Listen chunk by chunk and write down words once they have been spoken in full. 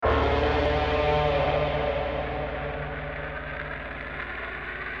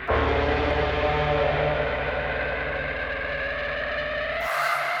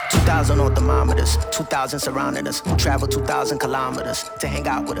2,000 on thermometers, 2,000 surrounding us. Travel 2,000 kilometers to hang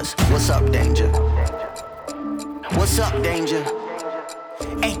out with us. What's up, danger? What's up, danger?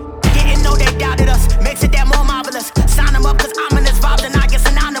 Hey, didn't know they doubted us. Makes it that more marvelous. Sign them up, cause ominous vibes and I get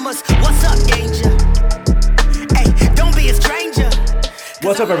synonymous. What's up, danger? Hey, don't be a stranger.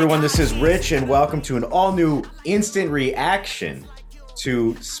 What's up, everyone? This is Rich, and welcome to an all-new instant reaction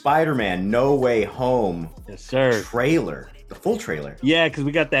to Spider-Man No Way Home. Yes, sir. Trailer. The full trailer. Yeah, because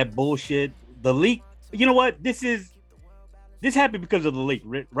we got that bullshit. The leak. You know what? This happened because of the leak,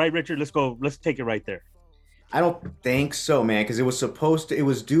 right, Richard? Let's take it right there. I don't think so, man, because it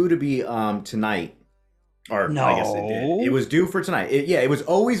was due to be tonight. Or no. I guess it did. It was due for tonight. It was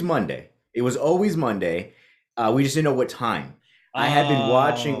always Monday. We just didn't know what time. I had been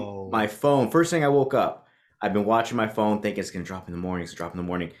watching my phone. First thing I woke up, I've been watching my phone thinking it's going to drop in the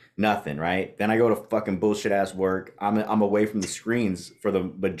morning. Nothing, right? Then I go to fucking bullshit ass work. I'm away from the screens for the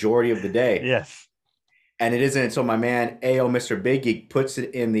majority of the day. Yes. And it isn't until my man, AO Mr. Big Geek, puts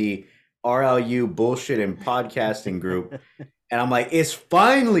it in the RLU bullshit and podcasting group. And I'm like, it's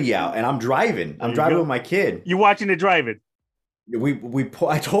finally out. And I'm driving. I'm driving with my kid. You watching it driving?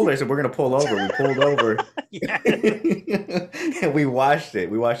 I told her, I said, we're going to pull over. We pulled over. And we watched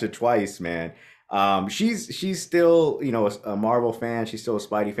it. We watched it twice, man. She's still, a Marvel fan. She's still a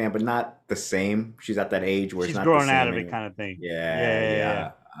Spidey fan, but not the same. She's at that age where she's it's not growing the same out of anymore. it, kind of thing.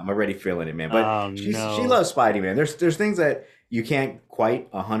 Yeah. I'm already feeling it, man. But she loves Spidey, man. There's things that you can't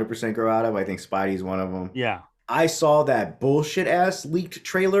quite 100% grow out of. I think Spidey's one of them. Yeah. I saw that bullshit ass leaked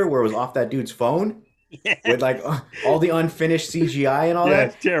trailer where it was off that dude's phone with like all the unfinished CGI and all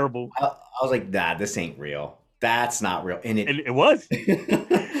that. It's terrible. I was like, nah, this ain't real. That's not real. And it was.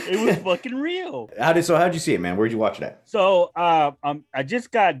 It was fucking real. How'd you see it, man? Where'd you watch it at? So I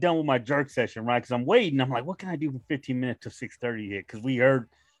just got done with my jerk session, right? Because I'm waiting. I'm like, what can I do for 15 minutes to 6:30 here? Because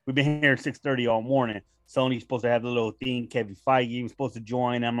we've been here at 6:30 all morning. Sony's supposed to have the little thing. Kevin Feige was supposed to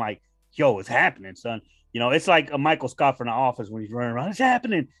join. I'm like, yo, it's happening, son. It's like a Michael Scott from The Office when he's running around. It's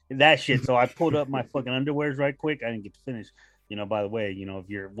happening. That shit. So I pulled up my fucking underwears right quick. I didn't get to finish. By the way, if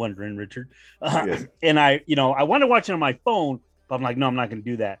you're wondering, Richard. Yes. And I want to watch it on my phone, but I'm like, no, I'm not going to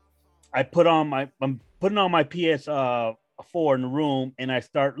do that. I'm putting on my PS4 in the room, and I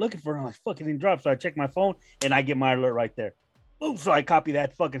start looking for it. I'm like, fuck, it didn't drop. So I check my phone, and I get my alert right there. Boom. So I copy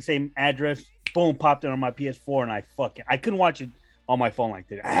that fucking same address. Boom, popped it on my PS4, and I couldn't watch it on my phone like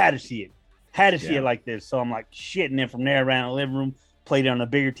that. I had to see it. See it like this. So I'm like, shit. And then from there, around the living room, played it on a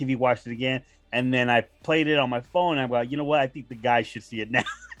bigger TV, watched it again. And then I played it on my phone. And I'm like, you know what? I think the guys should see it now.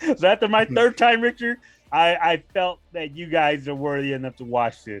 So after my third time, Richard, I felt that you guys are worthy enough to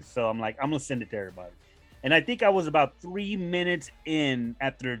watch this. So I'm like, I'm going to send it to everybody. And I think I was about 3 minutes in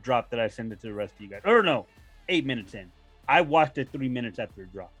after it dropped that I sent it to the rest of you guys. Or no, 8 minutes in. I watched it 3 minutes after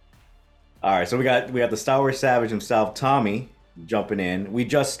it dropped. All right. So we got the Star Wars Savage himself, Tommy, jumping in. We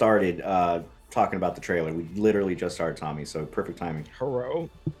just started talking about the trailer. We literally just started, Tommy. So perfect timing. Hello.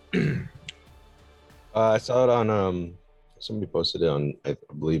 I saw it on somebody posted it on, I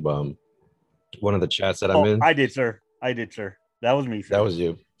believe, one of the chats that I'm in. I did, sir. That was me, sir. That was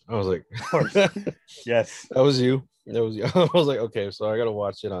you. I was like, of course. Yes. That was you. I was like, okay, so I gotta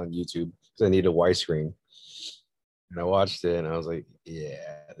watch it on YouTube because I need a widescreen. And I watched it and I was like,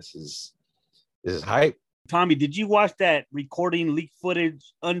 yeah, this is hype. Tommy, did you watch that recording leaked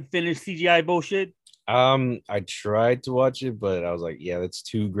footage, unfinished CGI bullshit? I tried to watch it, but I was like, yeah, that's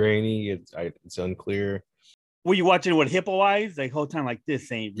too grainy. It's unclear. Were you watching it with hippo eyes? The whole time, like,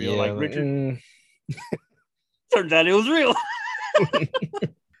 this ain't real, like Richard? Turns out it was real.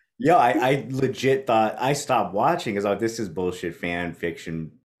 Yeah, I legit thought, I stopped watching because this is bullshit fan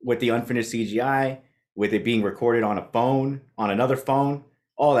fiction with the unfinished CGI, with it being recorded on a phone, on another phone,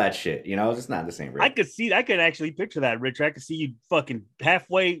 all that shit. It's not the same. Real. I could actually picture that, Richard. I could see you fucking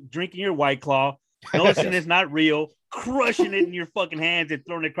halfway drinking your White Claw, noticing it's not real, crushing it in your fucking hands and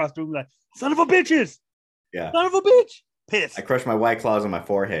throwing it across the room like, son of a bitches. Yeah. Son of a bitch. Pissed. I crushed my White Claws on my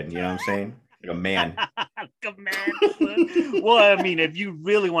forehead. You know what I'm saying? Like a man. Like a man. Well, I mean, if you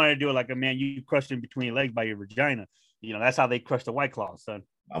really wanted to do it like a man, you crushed in between your legs by your vagina. That's how they crush the White Claws, son.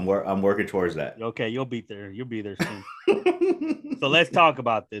 I'm working towards that. Okay, you'll be there. You'll be there soon. So let's talk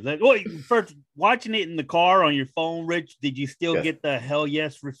about this. First, watching it in the car on your phone, Rich, did you still get the hell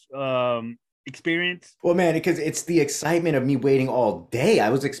yes experience? Well, man, because it's the excitement of me waiting all day. I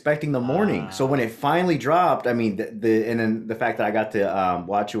was expecting the morning. So when it finally dropped, I mean, and then the fact that I got to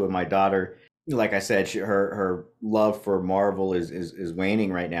watch it with my daughter, like I said, her love for Marvel is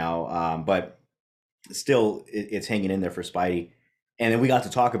waning right now. But still, it's hanging in there for Spidey. And then we got to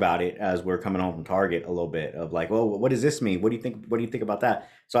talk about it as we're coming home from Target a little bit of like, well, what does this mean? What do you think? What do you think about that?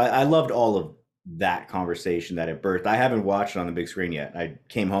 So I loved all of that conversation that it birthed. I haven't watched it on the big screen yet. I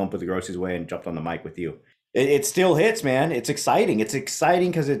came home, put the groceries away, and jumped on the mic with you. It still hits, man. It's exciting. It's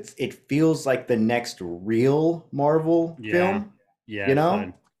exciting because it feels like the next real Marvel film. Yeah, you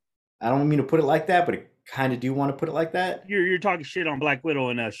know, I don't mean to put it like that, but it kind of do want to put it like that. You're talking shit on Black Widow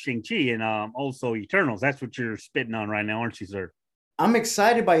and Shang-Chi and also Eternals. That's what you're spitting on right now, aren't you, sir? I'm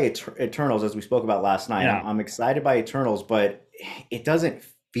excited by Eternals, as we spoke about last night. Yeah. I'm excited by Eternals, but it doesn't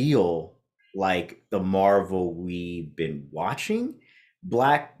feel like the Marvel we've been watching.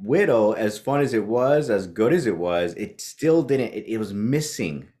 Black Widow, as fun as it was, as good as it was, it still didn't. It was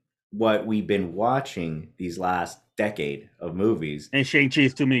missing what we've been watching these last decade of movies. And Shang-Chi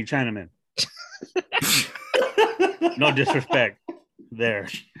is too many Chinamen. No disrespect there,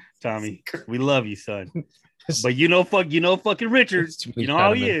 Tommy. We love you, son. But fucking Richard. You know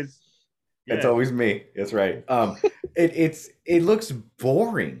how he is. It's always me. That's right. It looks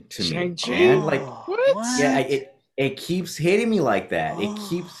boring to me. Man. Like what? Yeah, it keeps hitting me like that. It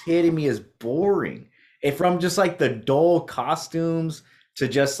keeps hitting me as boring. From just like the dull costumes to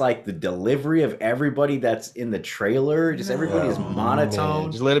just like the delivery of everybody that's in the trailer. Just everybody is monotone.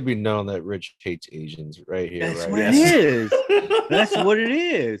 Man. Just let it be known that Rich hates Asians right here. That's right? what it is. That's what it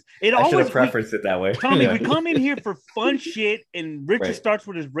is. I should have preferenced it that way. Tommy, we come in here for fun shit, and Richard starts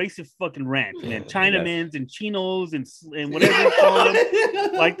with his racist fucking rant, and then Chinamans and Chinos and whatever you call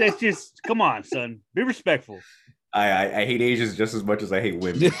them. Like, that's just, come on, son. Be respectful. I hate Asians just as much as I hate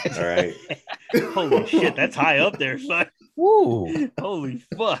women. All right. Holy shit, that's high up there, son. Woo. Holy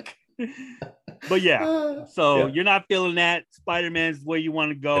fuck. But yeah, so you're not feeling that. Spider-Man's where you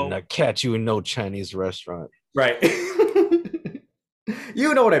want to go. And I catch you in no Chinese restaurant. Right.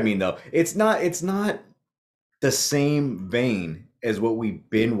 You know what I mean, though. It's not the same vein as what we've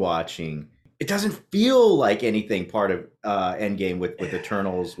been watching. It doesn't feel like anything part of Endgame with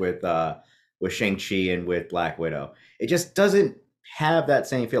Eternals, with Shang-Chi and with Black Widow. It just doesn't have that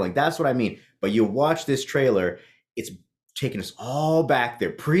same feeling. That's what I mean. But you watch this trailer, it's taking us all back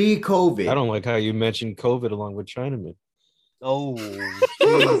there, pre-COVID. I don't like how you mentioned COVID along with Chinaman. Oh,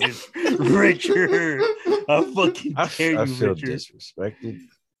 Jesus. Richard. I fucking dare you, I feel Richard. disrespected.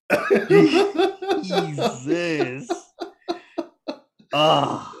 Jesus.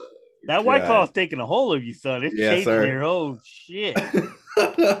 That White Claw's taking a hold of you, son. It's chasing your whole shit.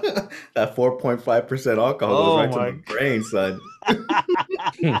 That 4.5% alcohol goes right to my brain, son.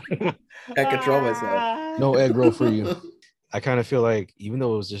 Can't control myself. No egg roll for you. I kind of feel like, even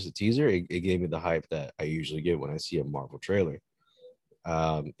though it was just a teaser, it gave me the hype that I usually get when I see a Marvel trailer.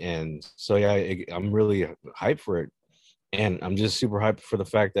 And so, yeah, I'm really hyped for it. And I'm just super hyped for the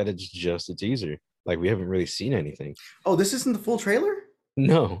fact that it's just a teaser. Like, we haven't really seen anything. Oh, this isn't the full trailer?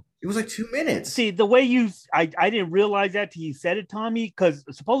 No. It was like 2 minutes. See, the way I didn't realize that till you said it, Tommy, because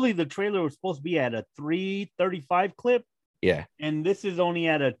supposedly the trailer was supposed to be at a 3:35 clip. Yeah. And this is only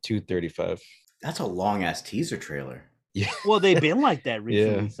at a 2:35. That's a long-ass teaser trailer. Yeah. Well, they've been like that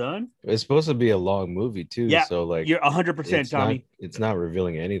recently, son. It's supposed to be a long movie, too. Yeah, so, like, you're 100%, Tommy. It's not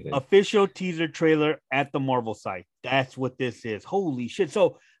revealing anything. Official teaser trailer at the Marvel site. That's what this is. Holy shit.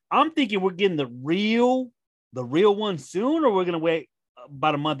 So I'm thinking we're getting the real one soon, or we're going to wait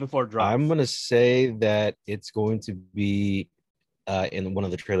about a month before it drops? I'm going to say that it's going to be in one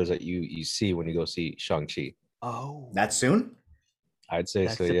of the trailers that you see when you go see Shang-Chi. Oh. That soon? I'd say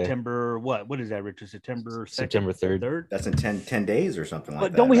That's so, September, what? What is that, Richard? September 3rd. That's in 10 days or something like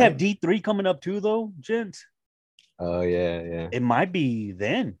that. But don't we have D3 coming up too, though, gents? Oh, yeah. It might be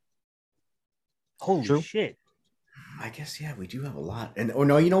then. Holy shit. I guess, yeah, we do have a lot. And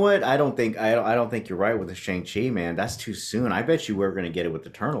no, you know what? I don't think you're right with the Shang-Chi, man. That's too soon. I bet you we're going to get it with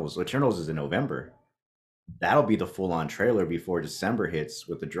Eternals. Eternals is in November. That'll be the full-on trailer before December hits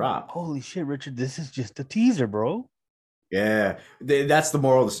with the drop. Holy shit, Richard. This is just a teaser, bro. Yeah, that's the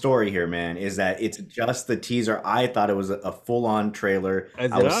moral of the story here, man, is that it's just the teaser. I thought it was a full-on trailer. I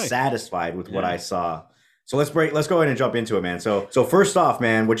was satisfied with what I saw. So let's go ahead and jump into it, man. So first off,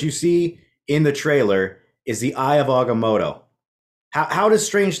 man, what you see in the trailer is the Eye of Agamotto. How does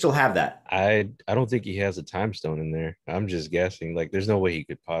Strange still have that? I don't think he has a time stone in there. I'm just guessing. Like, there's no way he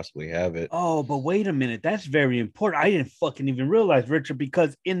could possibly have it. Oh, but wait a minute. That's very important. I didn't fucking even realize, Richard,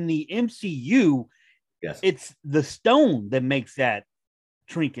 because in the MCU, yes, it's the stone that makes that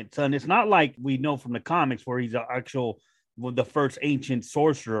trinket, son. It's not like we know from the comics where he's the first ancient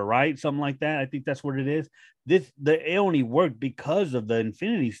sorcerer, right? Something like that. I think that's what it is. It only worked because of the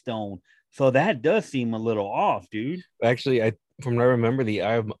Infinity Stone. So that does seem a little off, dude. Actually, from what I remember, the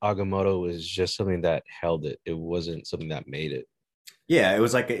Eye of Agamotto was just something that held it. It wasn't something that made it. Yeah, it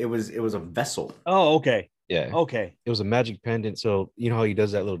was like it was a vessel. Oh, okay. Yeah. Okay. It was a magic pendant. So you know how he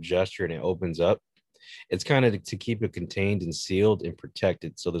does that little gesture and it opens up? It's kind of to keep it contained and sealed and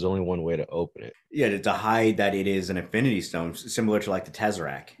protected. So there's only one way to open it. Yeah, to hide that it is an Infinity Stone, similar to like the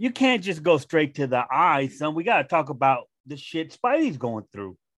Tesseract. You can't just go straight to the eye, son. We got to talk about the shit Spidey's going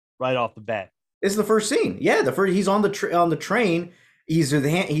through right off the bat. It's the first scene. Yeah, the first. He's on the train. He has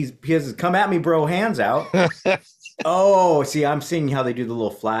his come at me, bro, hands out. Oh, see, I'm seeing how they do the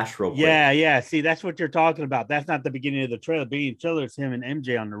little flash real quick. Yeah. See, that's what you're talking about. That's not the beginning of the trailer. The beginning of the trailer is him and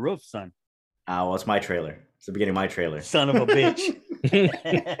MJ on the roof, son. Oh, well, it's my trailer. It's the beginning of my trailer. Son of a bitch.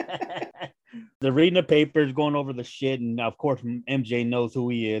 They're reading the papers, going over the shit, and of course MJ knows who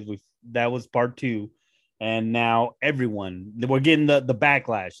he is. That was part 2. And now we're getting the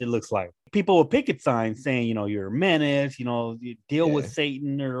backlash, it looks like. People with picket signs saying, you're a menace, you deal with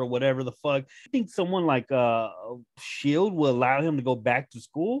Satan or whatever the fuck. I think someone like Shield will allow him to go back to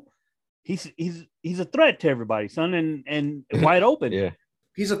school. He's a threat to everybody, son, and wide open. Yeah.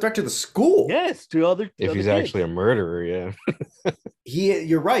 He's a threat to the school. Yes, to other if he's kids. Actually a murderer, yeah.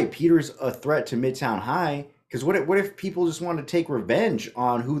 You're right. Peter's a threat to Midtown High. Because what if people just want to take revenge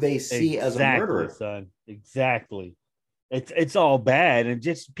on who they see as a murderer? Son. Exactly. It's all bad, and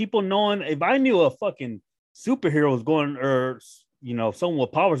just people knowing. If I knew a fucking superhero was going, or someone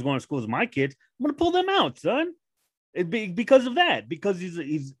with powers going to school as my kids, I'm gonna pull them out, son. It'd be because of that. Because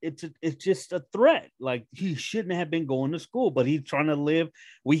it's just a threat. Like, he shouldn't have been going to school, but he's trying to live.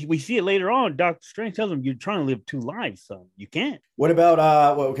 We see it later on. Doctor Strange tells him, "You're trying to live 2 lives, son. You can't." What about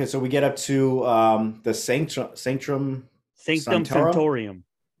okay, so we get up to the Sanctum Sanctorium.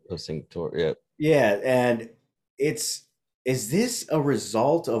 Oh, Sanctorium. Yeah. Yeah, and is this a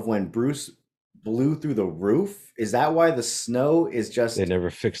result of when Bruce blew through the roof? Is that why the snow is just... They never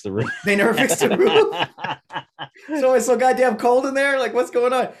fixed the roof. They never fixed the roof? So it's so goddamn cold in there? Like, what's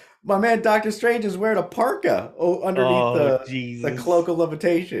going on? My man Doctor Strange is wearing a parka underneath the cloak of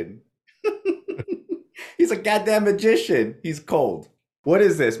levitation. He's a goddamn magician. He's cold. What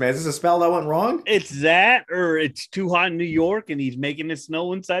is this, man? Is this a spell that went wrong? It's that, or it's too hot in New York and he's making it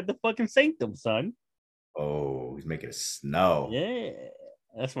snow inside the fucking sanctum, son. Oh, he's making it snow. Yeah,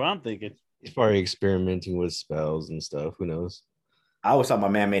 that's what I'm thinking. He's probably experimenting with spells and stuff. Who knows? I always thought my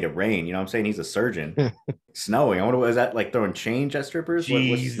man made it rain. You know what I'm saying? He's a surgeon. Snowing. I wonder, what is that, like throwing change at strippers?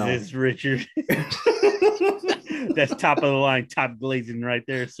 Jesus, Richard. That's top of the line, top glazing right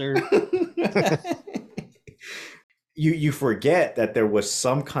there, sir. You forget that there was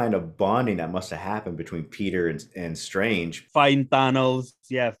some kind of bonding that must have happened between Peter and Strange. Fighting Thanos.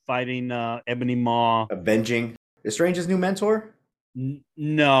 Yeah, fighting Ebony Maw. Avenging. Is Strange his new mentor?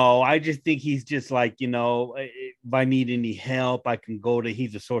 No, I just think he's just like, if I need any help, I can go to,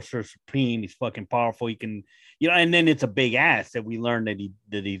 he's a sorcerer supreme. He's fucking powerful. He can, and then it's a big ass that we learned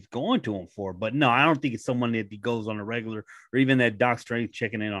that he's going to him for. But no, I don't think it's someone that he goes on a regular, or even that Doc Strange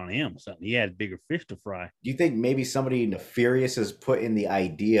checking in on him. Something he had bigger fish to fry. Do you think maybe somebody nefarious has put in the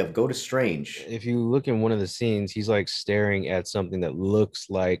idea of go to Strange? If you look in one of the scenes, he's like staring at something that looks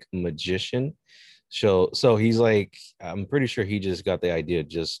like a magician. So he's like, I'm pretty sure he just got the idea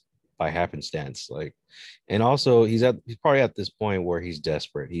just by happenstance. Like, and also he's probably at this point where he's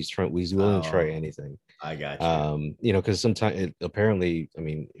desperate. He's willing to try anything. I got you. Because sometimes apparently, I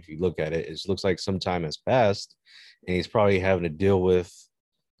mean, if you look at it, it looks like some time has passed, and he's probably having to deal with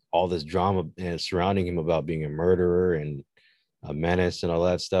all this drama surrounding him about being a murderer and a menace and all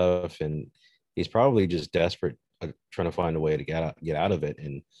that stuff. And he's probably just desperate, trying to find a way to get out of it.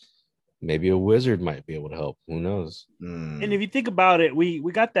 And maybe a wizard might be able to help. Who knows? And if you think about it, we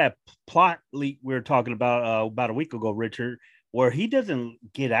got that plot leak we were talking about a week ago, Richard, where he doesn't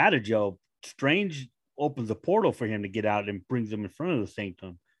get out of jail. Strange opens a portal for him to get out and brings him in front of the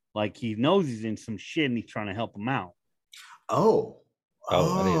sanctum. Like, he knows he's in some shit and he's trying to help him out.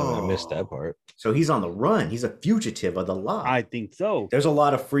 I missed that part. So he's on the run. He's a fugitive of the law. I think so. There's a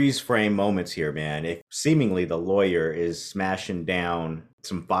lot of freeze frame moments here, man. Seemingly the lawyer is smashing down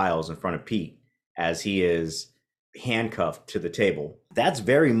some files in front of Pete as he is handcuffed to the table. That's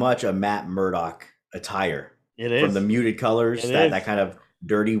very much a Matt Murdock attire. It is. From the muted colors, that kind of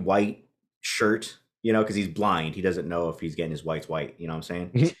dirty white shirt, because he's blind. He doesn't know if he's getting his whites white. You know what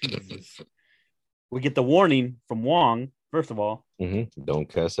I'm saying? We get the warning from Wong, first of all. Mm-hmm. Don't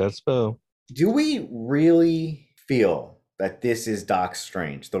cast that spell. Do we really feel that this is Doc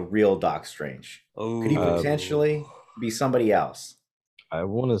Strange, the real Doc Strange? Could he potentially be somebody else? I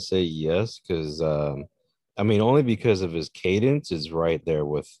want to say yes, because only because of his cadence is right there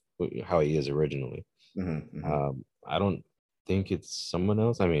with how he is originally. Mm-hmm. I don't think it's someone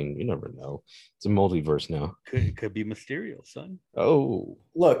else. I mean, you never know. It's a multiverse now. Could be Mysterio, son. Oh,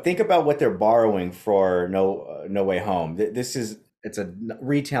 Look, think about what they're borrowing for No Way Home. It's a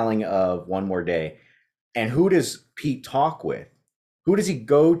retelling of One More Day. And who does Pete talk with? Who does he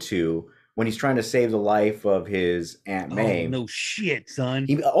go to when he's trying to save the life of his Aunt May? Oh, no shit, son.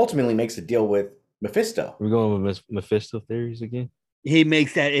 He ultimately makes a deal with Mephisto. we're going with Mephisto theories again. He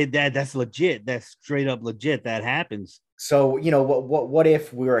makes that's legit. That's straight up legit. That happens. So, what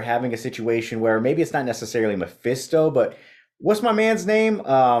if we were having a situation where maybe it's not necessarily Mephisto, but what's my man's name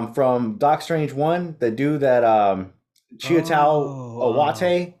from Doc Strange 1? The dude that Chiwetel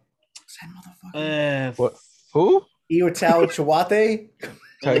Owate? What's that motherfucker? What? Who? Chiwetel Owate?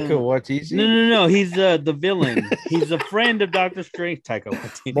 Taika Waititi? No. He's the villain. He's a friend of Doctor Strange. Taika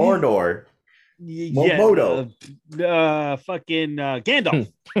Waititi. Mordor. Momodo. Fucking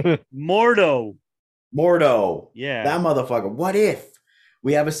Gandalf. Mordo. Yeah. That motherfucker. What if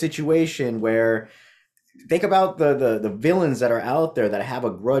we have a situation where think about the villains that are out there that have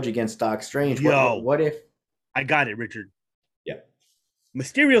a grudge against Doc Strange. What if I got it, Richard? Yeah.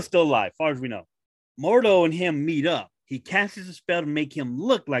 Mysterio's still alive, far as we know. Mordo and him meet up. He casts a spell to make him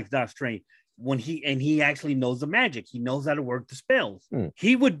look like Doc Strange. He actually knows the magic. He knows how to work the spells.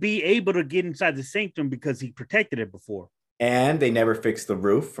 He would be able to get inside the sanctum because he protected it before. And they never fixed the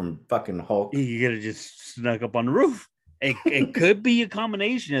roof from fucking Hulk. You gotta just snuck up on the roof. It could be a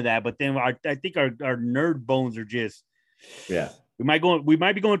combination of that, but then I think our nerd bones are just We might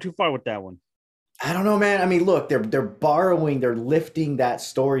be going too far with that one. I don't know, man. I mean, look, they're lifting that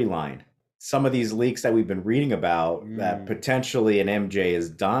storyline. Some of these leaks that we've been reading about that potentially an MJ is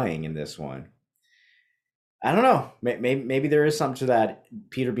dying in this one. I don't know. Maybe there is something to that.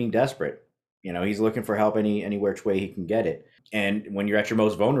 Peter being desperate. He's looking for help any which way he can get it. And when you're at your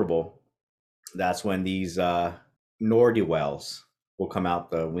most vulnerable, that's when these Nordywells will come out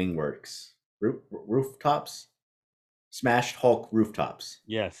the wingworks. Rooftops? Smashed Hulk rooftops.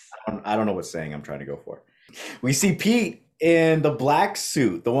 Yes. I don't know what saying I'm trying to go for. We see Pete in the black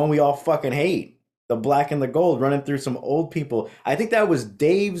suit, the one we all fucking hate. The black and the gold running through some old people. I think that was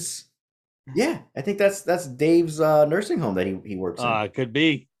Dave's. Yeah, I think that's Dave's nursing home that he works in. Could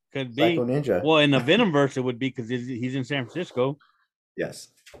be. Psycho Ninja. Well, in the Venomverse, it would be because he's in San Francisco. Yes,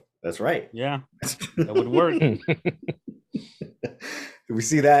 that's right. Yeah, that would work. We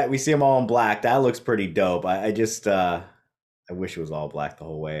see that. We see them all in black. That looks pretty dope. I just I wish it was all black the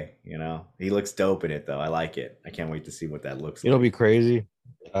whole way. He looks dope in it though. I like it. I can't wait to see what that looks like. It'll be crazy.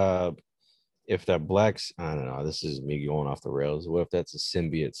 If that black's, I don't know. This is me going off the rails. What if that's a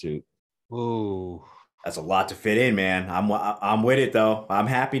symbiote suit? Ooh. That's a lot to fit in, man. I'm with it though. I'm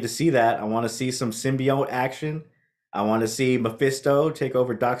happy to see that. I want to see some symbiote action. I want to see Mephisto take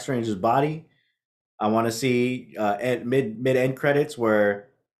over Doc Strange's body. I want to see mid end credits where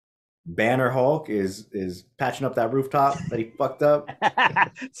Banner Hulk is patching up that rooftop that he fucked up.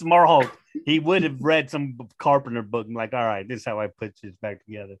 Smart Hulk. He would have read some Carpenter book and like, all right, this is how I put this back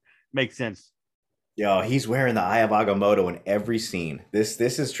together. Makes sense. Yo, he's wearing the Eye of Agamotto in every scene. This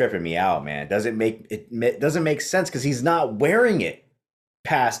is tripping me out, man. Doesn't make sense because he's not wearing it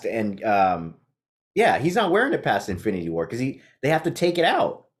past he's not wearing it past Infinity War because they have to take it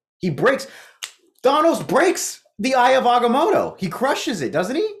out. Thanos breaks the Eye of Agamotto. He crushes it,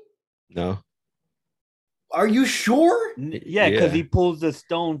 doesn't he? No. Are you sure? Yeah, because he pulls the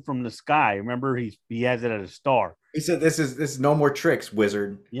stone from the sky. Remember, he has it as a star. He said, "This is no more tricks,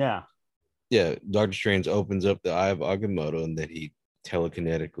 wizard." Yeah. Yeah, Doctor Strange opens up the Eye of Agamotto and then he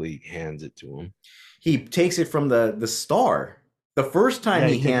telekinetically hands it to him. He takes it from the star. The first time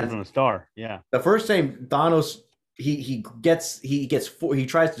he hands it from the star. Yeah. The first time Thanos he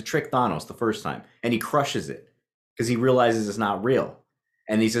tries to trick Thanos the first time and he crushes it because he realizes it's not real.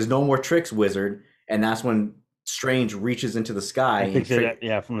 And he says, "No more tricks, wizard." And that's when Strange reaches into the sky and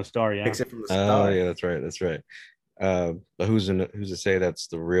from the star. Yeah. Picks it from the star. Oh yeah, that's right. But who's to say that's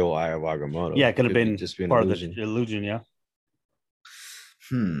the real Eye of Agamotto? Yeah, it could have been just part illusion. Of the illusion. Yeah.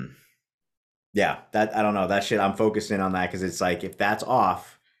 Yeah, that I don't know. That shit, I'm focusing on that because it's like if that's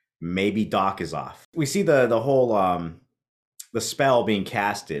off, maybe Doc is off. We see the whole the spell being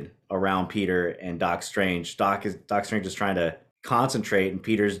casted around Peter and Doc Strange. Doc Strange is trying to concentrate, and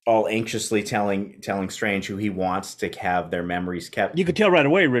Peter's all anxiously telling Strange who he wants to have their memories kept. You could tell right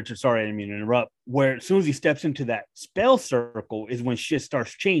away, Richard. Sorry, I didn't mean to interrupt. Where as soon as he steps into that spell circle is when shit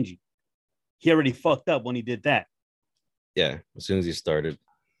starts changing. He already fucked up when he did that. Yeah, as soon as he started.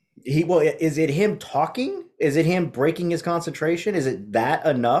 Is it him talking? Is it him breaking his concentration? Is it that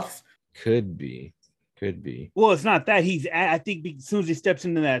enough? Could be. Well, it's not that. I think as soon as he steps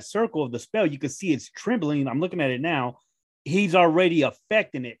into that circle of the spell, you can see it's trembling. I'm looking at it now. he's already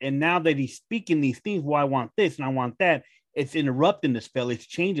affecting it. And now that he's speaking these things, well, I want this and I want that, it's interrupting the spell. It's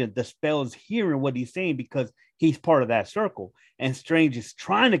changing. The spell is hearing what he's saying because he's part of that circle. And Strange is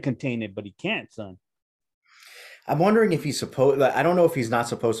trying to contain it, but he can't, son. I'm wondering if he's supposed. I don't know if he's not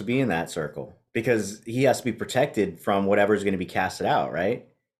supposed to be in that circle because he has to be protected from whatever's going to be casted out, right?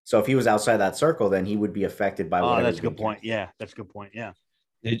 So if he was outside that circle, then he would be affected by whatever. Oh, that's a good point. Yeah, that's a good point. Yeah.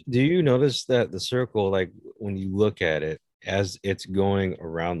 Do you notice that the circle, like when you look at it as it's going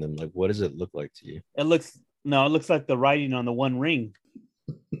around them, like what does it look like to you? It looks like the writing on the One Ring.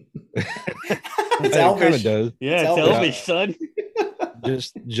 It's It kind of Elvish. does. Yeah, it's Elvish. Elvish, son.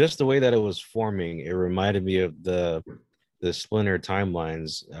 Just the way that it was forming, it reminded me of the Splinter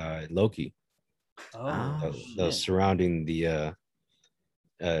timelines, Loki, Oh, the surrounding the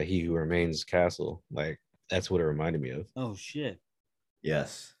He Who Remains castle. Like that's what it reminded me of. oh shit.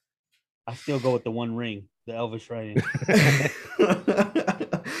 Yes. I still go with the One Ring, the Elvish writing.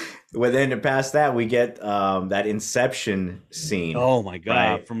 Well, then past that, we get that Inception scene. Oh my god,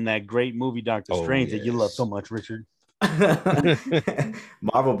 Right. from that great movie Doctor Oh, Strange that you love yes. so much, Richard.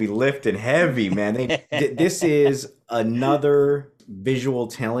 Marvel be lifting heavy, man. This is another visual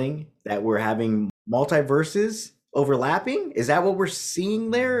telling that we're having multiverses overlapping. Is that what we're seeing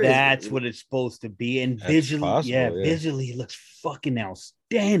there? That's what it's supposed to be. And That's visually, possible, yeah. visually it looks fucking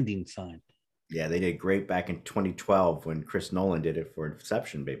outstanding, son. Yeah, they did great back in 2012 when Chris Nolan did it for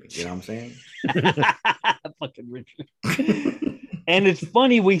Inception, baby. You know what I'm saying? Fucking Richard. And it's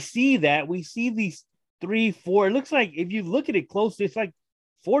funny, we see these 3, 4. It looks like if you look at it closely, it's like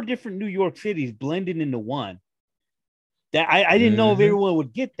 4 different New York cities blending into one. That I didn't know if Mhm. everyone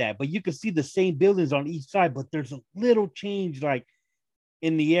would get that, but you can see the same buildings on each side, but there's a little change like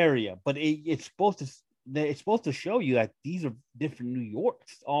in the area. But it's supposed to show you that these are different New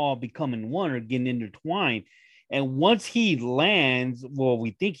Yorks all becoming one or getting intertwined. And once he lands, well,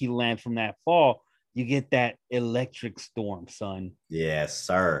 we think he lands from that fall, you get that electric storm, son. Yes,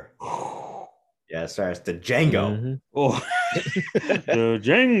 sir. Yes, sir. It's the Django. Mhm. Oh, the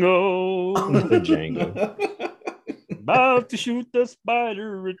Django. The Django. About to shoot the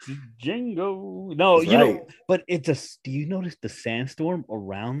spider, it's a Django. No, That's you right. know, but do you notice the sandstorm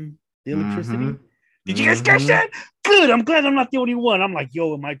around the electricity? Mhm. Did you guys catch Mhm. that? Good. I'm glad I'm not the only one. I'm like,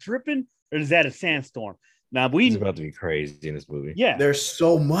 yo, am I tripping? Or is that a sandstorm? Now He's about to be crazy in this movie. yeah. There's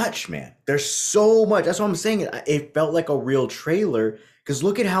so much, man. There's so much. That's what I'm saying. It felt like a real trailer because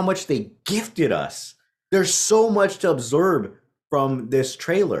look at how much they gifted us. There's so much to absorb from this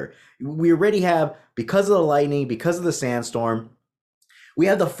trailer. We already have, because of the lightning, because of the sandstorm, we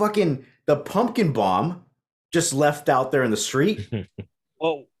have the pumpkin bomb just left out there in the street.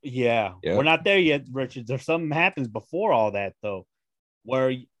 Oh, yeah. Yep. We're not there yet, Richard. There's something happens before all that, though,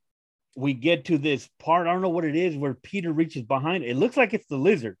 where we get to this part. I don't know what it is, where Peter reaches behind. It looks like it's the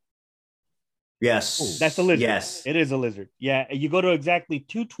lizard. Yes. That's the lizard. Yes. It is a lizard. Yeah. You go to exactly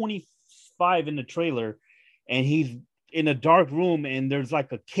 225 in the trailer, and he's in a dark room, and there's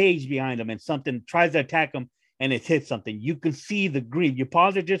like a cage behind him, and something tries to attack him, and it hits something. You can see the green. You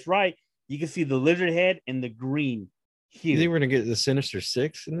pause it just right. You can see the lizard head and the green. You think we're gonna get the Sinister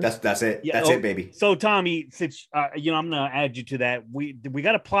Six in this? That's it. Yeah, That's oh, it, baby. So Tommy, since I'm gonna add you to that. We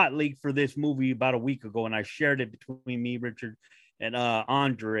got a plot leak for this movie about a week ago, and I shared it between me, Richard, and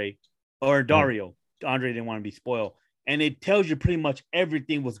Andre or Dario. Andre didn't want to be spoiled, and it tells you pretty much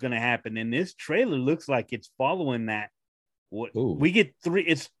everything was gonna happen. And this trailer looks like it's following that. What Ooh. we get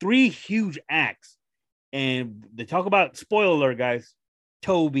it's 3 huge acts, and they talk about, spoiler alert, guys.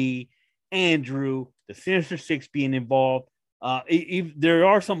 Toby, Andrew, the Sinister Six being involved. There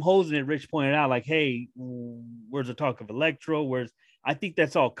are some holes in it. Rich pointed out, like, hey, where's the talk of Electro? I think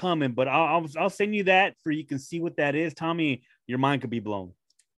that's all coming, but I'll send you that for you can see what that is. Tommy, your mind could be blown.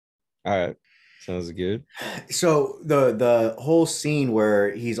 All right, sounds good. So the whole scene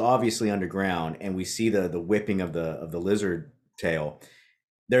where he's obviously underground and we see the whipping of the lizard tail.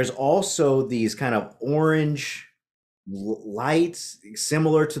 There's also these kind of orange lights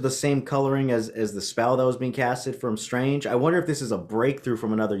similar to the same coloring as the spell that was being casted from Strange. I wonder if this is a breakthrough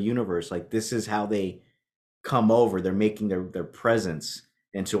from another universe. Like this is how they come over. They're making their presence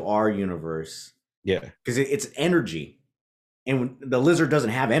into our universe. Yeah. Because it's energy. And the lizard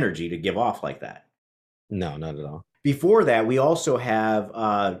doesn't have energy to give off like that. No, not at all. Before that, we also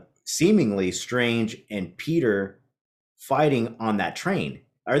have seemingly Strange and Peter fighting on that train.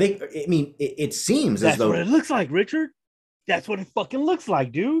 Are they? I mean, it seems That's as though what it looks like, Richard. That's what it fucking looks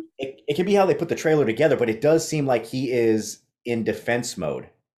like, dude. it can be how they put the trailer together, but it does seem like he is in defense mode.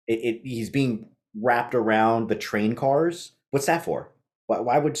 He's being wrapped around the train cars. What's that for?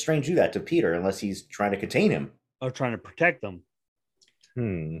 Why would Strange do that to Peter unless he's trying to contain him? Or trying to protect them.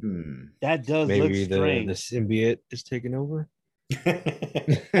 That does Maybe look strange. the symbiote is taking over.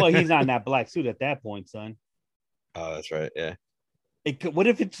 Well, he's not in that black suit at that point, son. Oh, that's right. Yeah. What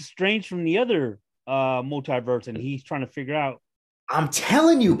if it's Strange from the other multiverse and he's trying to figure out? I'm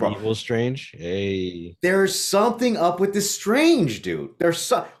telling you, bro. Evil Strange. Hey. There's something up with this Strange, dude.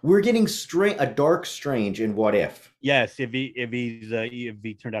 We're getting a dark Strange in What If. Yes, if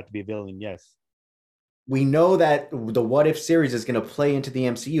he turned out to be a villain, yes. We know that the What If series is going to play into the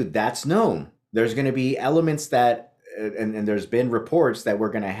MCU. That's known. There's going to be elements that, and there's been reports that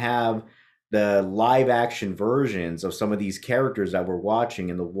we're going to have the live action versions of some of these characters that we're watching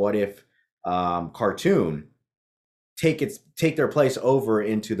in the What If cartoon take their place over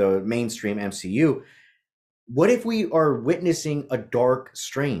into the mainstream MCU. What if we are witnessing a dark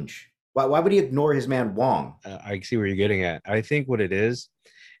Strange? Why would he ignore his man Wong? I see where you're getting at. I think what it is,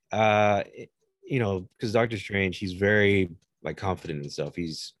 because Doctor Strange, he's very like confident in himself.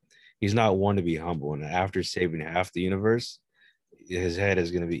 He's not one to be humble, and after saving half the universe, his head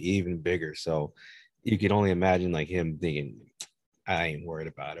is going to be even bigger. So you can only imagine like him thinking, I ain't worried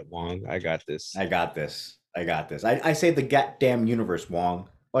about it, Wong. I got this. I saved the goddamn universe, Wong.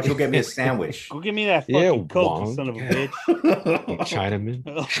 Why don't you get me a sandwich? Go give me that fucking Coke, you son of a bitch. You Chinaman.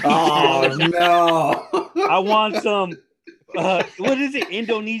 Oh, no. I want some, what is it?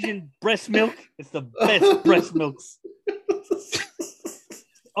 Indonesian breast milk? It's the best breast milks.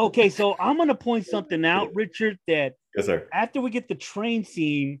 Okay, so I'm going to point something out, Richard, that yes, sir. After we get the train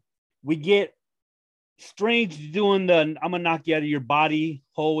scene, we get Strange doing the I'm going to knock you out of your body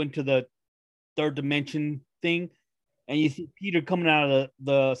hole into the third dimension thing. And you see Peter coming out of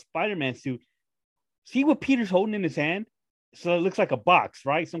the Spider-Man suit. See what Peter's holding in his hand? So it looks like a box,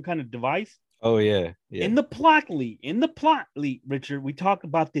 right? Some kind of device. Oh, yeah. In the plot lead, Richard, we talk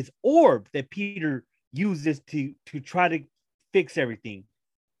about this orb that Peter uses to try to fix everything.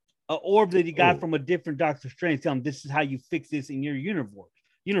 An orb that he got from a different Doctor Strange, telling him this is how you fix this in your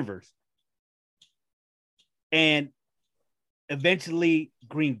universe. And eventually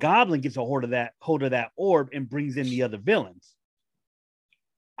Green Goblin gets a hold of that orb and brings in the other villains.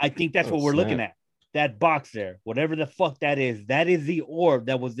 I think that's what we're looking at. That box there, whatever the fuck that is the orb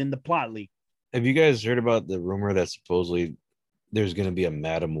that was in the plot leak. Have you guys heard about the rumor that supposedly there's going to be a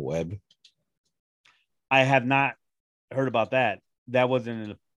Madam Web? I have not heard about that. That wasn't in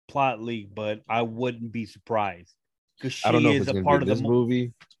the plot leak, but I wouldn't be surprised because she I don't know is if it's a part of this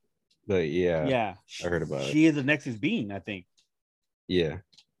movie, but yeah, I heard about it. She is a Nexus being, I think. Yeah,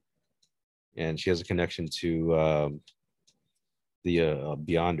 and she has a connection to the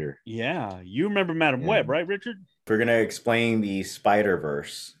Beyonder. Yeah, you remember Madam Web, right, Richard? We're gonna explain the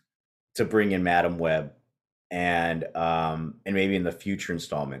Spider-Verse to bring in Madam Web, and maybe in the future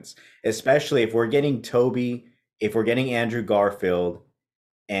installments, especially if we're getting Toby, if we're getting Andrew Garfield,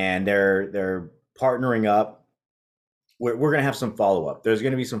 and they're partnering up. We're gonna have some follow-up. There's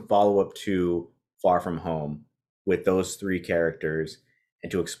gonna be some follow-up to Far From Home with those three characters,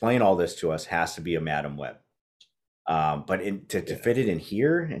 and to explain all this to us has to be a Madam Web. But to fit it in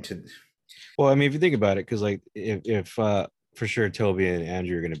here and to, well, I mean, if you think about it, because like if for sure Toby and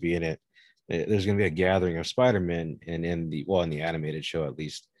Andrew are going to be in it, there's going to be a gathering of Spider-Man, and in the animated show at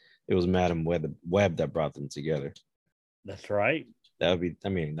least, it was Madam Web that brought them together. That's right. That would be. I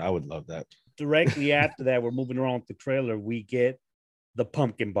mean, I would love that. Directly after that, we're moving around with the trailer. We get the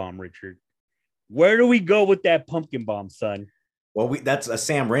pumpkin bomb, Richard. Where do we go with that pumpkin bomb, son? Well, that's a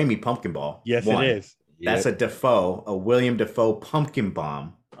Sam Raimi pumpkin ball. Yes, it is. That's a William Dafoe pumpkin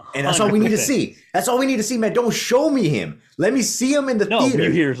bomb. And that's all we need to see. That's all we need to see, man. Don't show me him. Let me see him in the theater. No,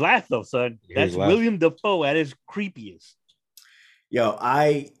 you hear his laugh, though, son. That's William Dafoe at his creepiest. Yo,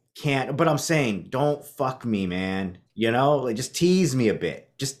 I can't, but I'm saying, don't fuck me, man. You know, like, just tease me a bit.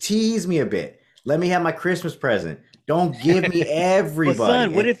 Let me have my Christmas present. Don't give me everybody. But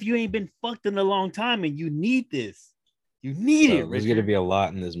son, what if you ain't been fucked in a long time and you need this? You need it. There's going to be a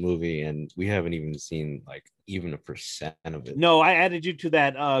lot in this movie, and we haven't even seen like even 1% of it. No, I added you to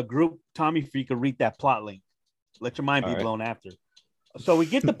that group, Tommy, for you could read that plot link. Let your mind be blown after. So we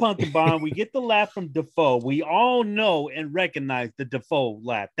get the pumpkin bomb. We get the laugh from Dafoe. We all know and recognize the Dafoe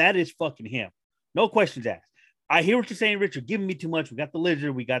laugh. That is fucking him. No questions asked. I hear what you're saying, Richard. Giving me too much. We got the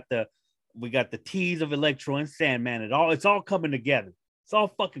lizard. We got the tease of Electro and Sandman. It's all coming together. It's all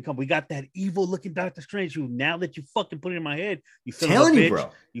fucking coming. We got that evil looking Doctor Strange who, now that you fucking put it in my head, you son of a bitch. Bro.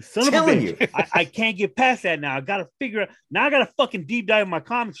 You son of a bitch. I can't get past that now. I got to figure out. Now I got to fucking deep dive in my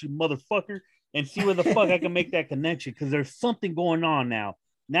comics, you motherfucker, and see where the fuck I can make that connection, because there's something going on now.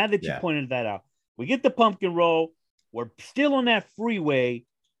 Now that you pointed that out. We get the pumpkin roll. We're still on that freeway,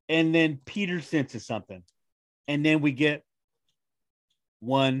 and then Peter senses something. And then we get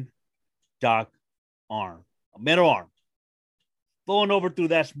one Doc arm, a metal arm, flowing over through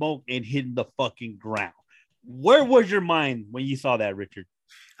that smoke and hitting the fucking ground. Where was your mind when you saw that, Richard?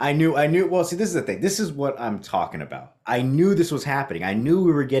 I knew. Well, see, this is the thing. This is what I'm talking about. I knew this was happening. I knew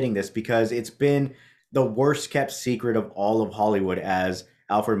we were getting this because it's been the worst kept secret of all of Hollywood, as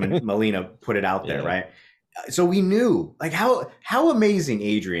Alfred Molina put it out there, right? So we knew, like, how amazing,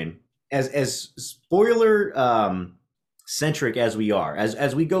 Adrian, as spoiler centric as we are,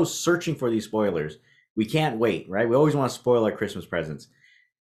 as we go searching for these spoilers, we can't wait, right? We always want to spoil our Christmas presents.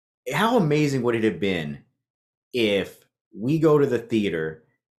 How amazing would it have been if we go to the theater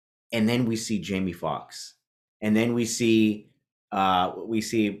and then we see Jamie Foxx, and then we see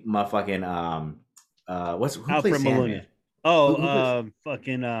motherfucking who Alfred plays Molina? Oh,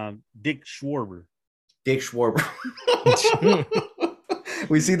 fucking Dick Schwarber. Dick Schwarber.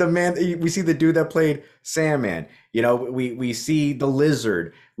 We see the man. We see the dude that played Sandman. You know, we see the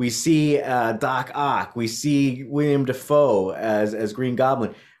Lizard. We see Doc Ock. We see William Dafoe as Green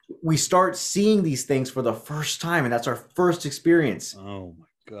Goblin. We start seeing these things for the first time, and that's our first experience. Oh my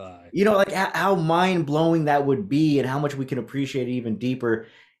God. You know, like how mind-blowing that would be, and how much we can appreciate it even deeper.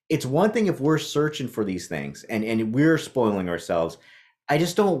 It's one thing if we're searching for these things and we're spoiling ourselves. I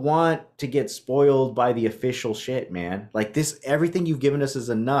just don't want to get spoiled by the official shit, man. Like this, everything you've given us is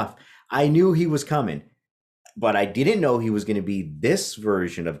enough. I knew he was coming, but I didn't know he was going to be this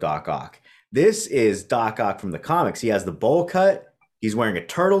version of Doc Ock. This is Doc Ock from the comics. He has the bowl cut. He's wearing a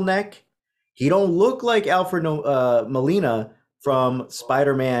turtleneck. He don't look like Alfred Molina from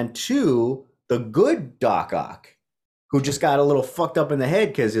Spider-Man 2, the good Doc Ock, who just got a little fucked up in the head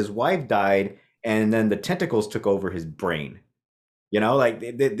because his wife died and then the tentacles took over his brain. You know, like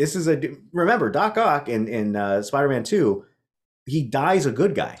this is remember Doc Ock in Spider-Man 2, he dies a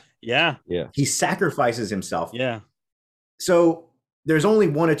good guy. Yeah. He sacrifices himself. Yeah. So there's only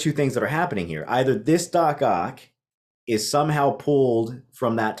one or two things that are happening here. Either this Doc Ock is somehow pulled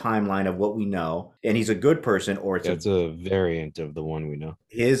from that timeline of what we know, and he's a good person, or it's a variant of the one we know.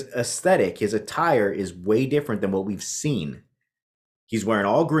 His aesthetic, his attire is way different than what we've seen. He's wearing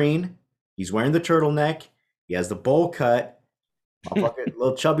all green. He's wearing the turtleneck. He has the bowl cut. A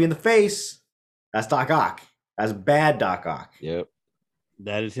little chubby in the face. That's Doc Ock. That's bad Doc Ock. Yep.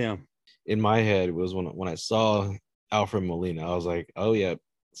 That is him. In my head, it was when I saw Alfred Molina, I was like, oh, yeah.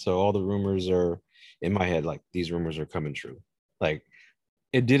 So all the rumors are, in my head, like, these rumors are coming true. Like,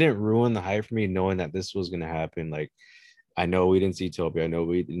 it didn't ruin the hype for me knowing that this was going to happen. Like, I know we didn't see Toby. I know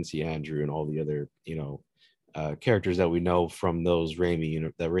we didn't see Andrew and all the other, characters that we know from those Raimi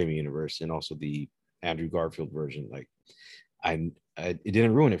universe, and also the Andrew Garfield version. Like, it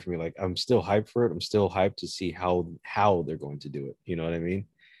didn't ruin it for me. Like, I'm still hyped for it. I'm still hyped to see how they're going to do it. You know what I mean?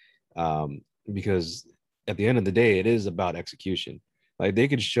 Because at the end of the day, it is about execution. Like, they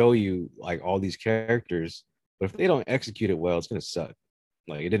could show you like all these characters, but if they don't execute it well, it's gonna suck.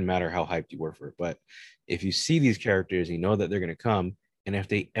 Like, it didn't matter how hyped you were for it. But if you see these characters, you know that they're gonna come, and if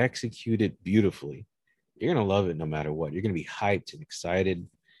they execute it beautifully, you're gonna love it no matter what. You're gonna be hyped and excited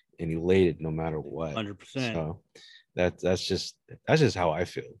and elated no matter what. 100%. So that's just how I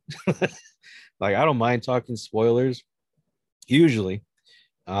feel. Like, I don't mind talking spoilers usually,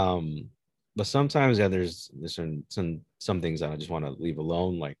 but sometimes there's some things that I just want to leave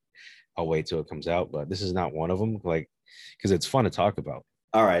alone. Like, I'll wait till it comes out, but this is not one of them. Like, because it's fun to talk about.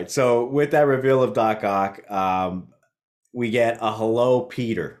 All right, so with that reveal of Doc Ock, we get a hello,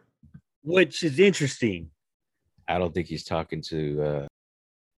 Peter, which is interesting. I don't think he's talking to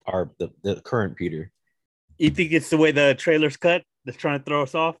the current Peter. You think it's the way the trailer's cut that's trying to throw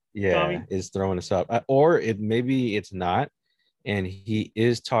us off? Yeah, Tommy? It's throwing us off. Or maybe it's not, and he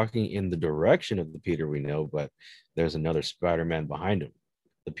is talking in the direction of the Peter we know, but there's another Spider-Man behind him,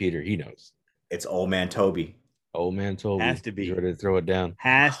 the Peter he knows. It's old man Toby. Old man Toby. Has to be. He's ready to throw it down.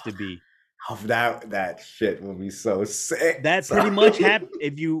 Has to be. Oh, that shit will be so sick. That's pretty much happened.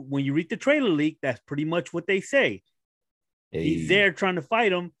 When you read the trailer leak, that's pretty much what they say. Hey. He's there trying to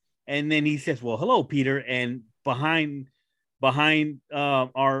fight him, and then he says, "Well, hello, Peter." And behind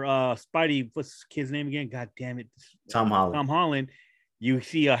our Spidey, what's his kid's name again? God damn it, Tom Holland. Tom Holland. You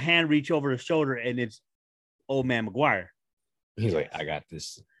see a hand reach over his shoulder, and it's old man Maguire. He's like, "I got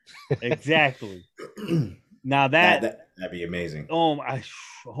this." Exactly. Now that'd be amazing.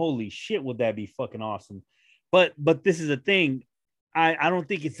 Holy shit, would that be fucking awesome? But this is the thing. I don't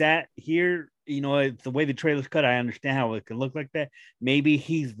think it's that here. It's the way the trailer's cut. I understand how it could look like that. Maybe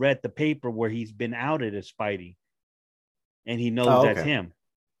he's read the paper where he's been outed as Spidey, and he knows that's him.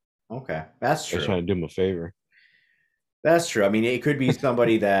 Okay, that's true. They're trying to do him a favor. That's true. I mean, it could be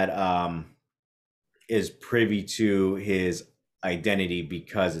somebody that is privy to his identity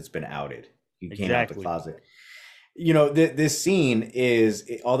because it's been outed. He came out the closet. You know, this scene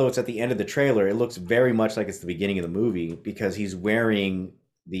is, although it's at the end of the trailer, it looks very much like it's the beginning of the movie because he's wearing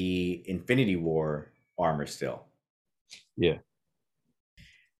the Infinity War armor still. Yeah.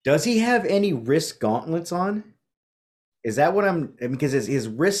 Does he have any wrist gauntlets on? Is that what because his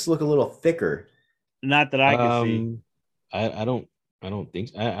wrists look a little thicker. Not that I can see. I don't think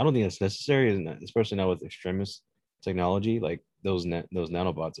I don't think that's necessary, especially now with Extremis technology. Like those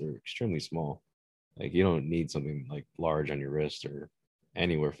nanobots are extremely small. Like you don't need something like large on your wrist or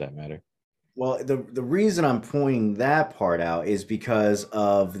anywhere for that matter. Well, the reason I'm pointing that part out is because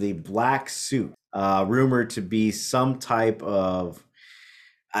of the black suit, rumored to be some type of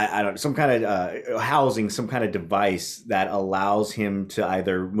I don't, some kind of housing, some kind of device that allows him to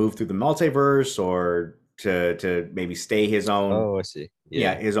either move through the multiverse or to maybe stay his own. Oh, I see.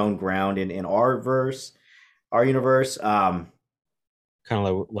 Yeah, his own ground in our universe. Kind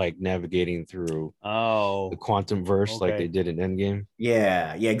of like navigating through the quantum verse, like they did in Endgame.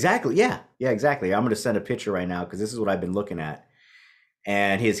 Yeah, exactly. Yeah, exactly. I'm gonna send a picture right now because this is what I've been looking at,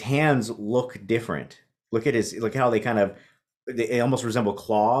 and his hands look different. Look how they almost resemble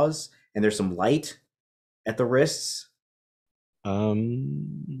claws, and there's some light at the wrists.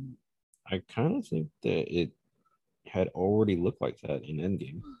 I kind of think that it had already looked like that in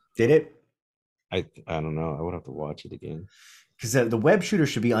Endgame. Did it? I don't know. I would have to watch it again. Because the web shooter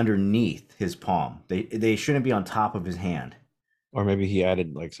should be underneath his palm. They shouldn't be on top of his hand. Or maybe he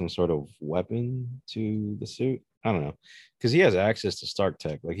added like some sort of weapon to the suit. I don't know. Because he has access to Stark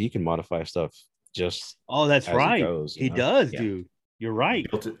tech. Like he can modify stuff just. Oh, that's right. He does, yeah. Dude. You're right.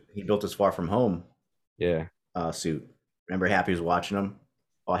 He built his Far From Home. Yeah. Suit. Remember, Happy was watching him,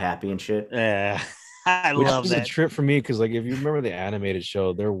 all happy and shit. Yeah. I love that. Which was a trip for me because, like, if you remember the animated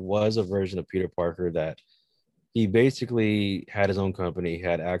show, there was a version of Peter Parker that he basically had his own company,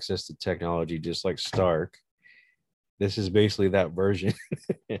 had access to technology just like Stark. This is basically that version.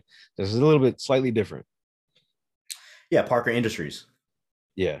 This is a little bit slightly different. Yeah, Parker Industries.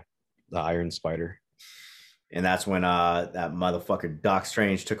 Yeah, the Iron Spider. And that's when that motherfucker Doc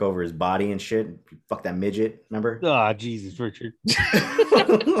Strange took over his body and shit. Fuck that midget, remember? Oh, Jesus, Richard.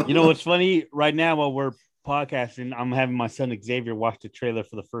 You know what's funny? Right now, while we're podcasting, I'm having my son Xavier watch the trailer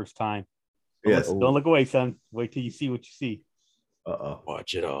for the first time. Yes. Don't look away, son. Wait till you see what you see.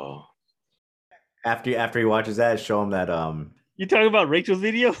 Watch it all. After he watches that, show him that You talking about Rachel's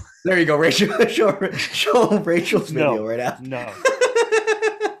video? There you go, Rachel. Show him Rachel's video right now. No.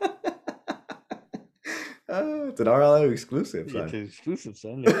 It's an RLO exclusive, son. It's an exclusive,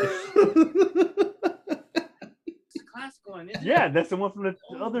 son. Classical one, isn't it? Yeah, that's the one from the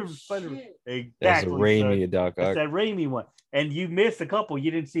other Spider-Man. Exactly. That's Raimi Doc Ock. That's that Raimi one. And you missed a couple.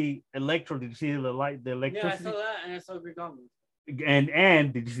 You didn't see Electro. Did you see the electricity? Yeah, I saw that, and I saw Green Goblin.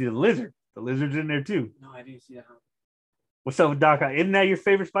 And did you see the lizard? The lizard's in there too. No, I didn't see that. What's up with Doc Ock? Isn't that your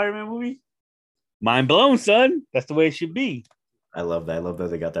favorite Spider-Man movie? Mind blown, son. That's the way it should be. I love that. I love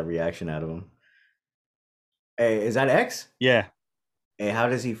that they got that reaction out of him. Hey, is that X? Yeah. Hey, how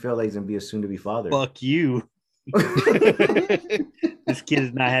does he feel like he's gonna be a soon-to-be father? Fuck you. This kid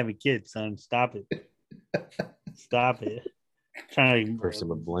is not having kids, son. Stop it. Stop it. Trying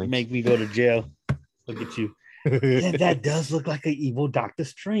to make me go to jail. Look at you. Yeah, that does look like an evil Doctor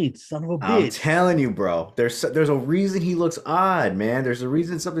Strange, son of a bitch. I'm telling you, bro. There's a reason he looks odd, man. There's a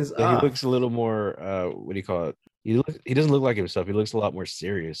reason something's odd. He looks a little more. What do you call it? He doesn't look like himself. He looks a lot more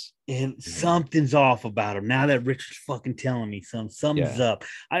serious. And something's off about him. Now that Richard's fucking telling me something's up.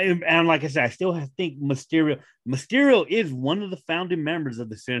 And like I said, I still think Mysterio is one of the founding members of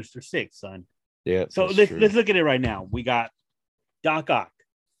the Sinister Six, son. Yeah. So let's look at it right now. We got Doc Ock.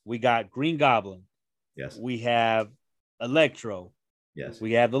 We got Green Goblin. Yes. We have Electro. Yes.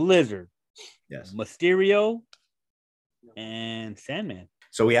 We have the Lizard. Yes. Mysterio and Sandman.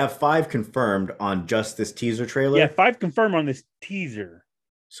 So we have 5 confirmed on just this teaser trailer. Yeah, 5 confirmed on this teaser.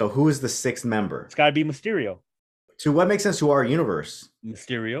 So who is the 6th member? It's got to be Mysterio. To what makes sense to our universe?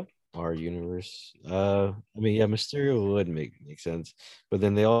 Mysterio. Our universe. I mean, yeah, Mysterio would make sense, but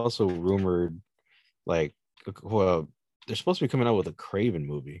then they also rumored, like, well, they're supposed to be coming out with a Kraven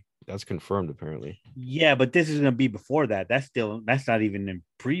movie. That's confirmed, apparently. Yeah, but this is gonna be before that. That's not even in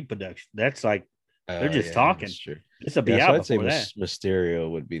pre-production. That's like they're just talking. This will be out. I'd say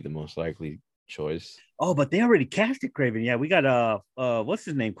Mysterio would be the most likely choice. Oh, but they already casted Kraven. Yeah, we got what's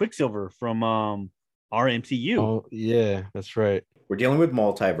his name? Quicksilver from our MCU. Oh, yeah, that's right. We're dealing with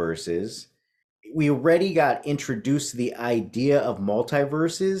multiverses. We already got introduced to the idea of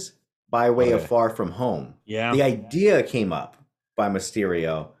multiverses by way of Far From Home. Yeah. The idea came up by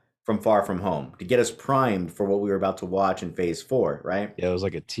Mysterio, from Far From Home to get us primed for what we were about to watch in Phase 4, right? Yeah, it was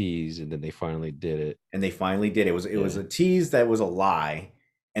like a tease, and then they finally did it. And they finally did it. It was a tease that was a lie,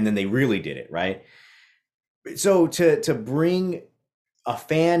 and then they really did it, right? So to bring a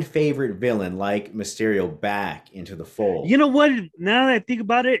fan favorite villain like Mysterio back into the fold. You know what? Now that I think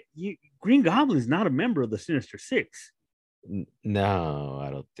about it, Green Goblin is not a member of the Sinister Six. No,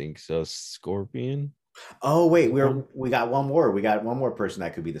 I don't think so. Scorpion. Oh wait, we got one more. We got one more person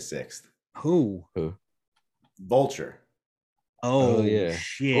that could be the sixth. Who? Vulture. Oh yeah.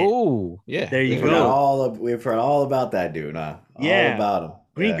 Shit. Oh yeah. There you go. We've heard all about that dude, huh? Yeah. All about him.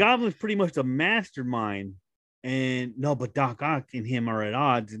 Green Goblin's pretty much a mastermind. And no, but Doc Ock and him are at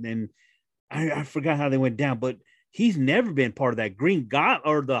odds. And then I forgot how they went down, but he's never been part of that.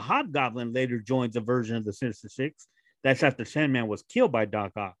 The Hobgoblin later joins a version of the Sinister Six. That's after Sandman was killed by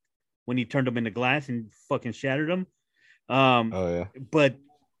Doc Ock when he turned him into glass and fucking shattered him. But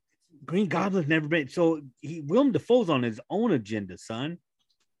Green Goblin's never been. So Willem Dafoe's on his own agenda, son.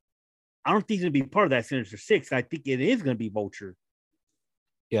 I don't think he's gonna be part of that Sinister Six. I think it is gonna be Vulture.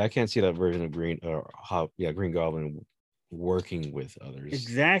 Yeah, I can't see that version of Green Goblin working with others.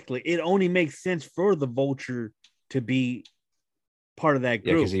 Exactly. It only makes sense for the Vulture to be part of that group.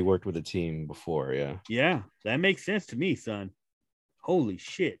 Yeah, because he worked with a team before. Yeah. Yeah, that makes sense to me, son. Holy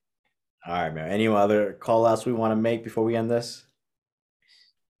shit. All right, man. Any other call outs we want to make before we end this?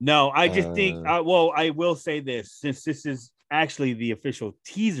 No, I just think, I will say this, since this is actually the official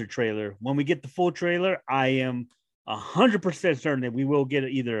teaser trailer, when we get the full trailer, I am 100% certain that we will get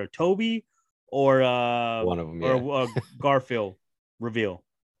either a Toby or one of them, or Garfield reveal,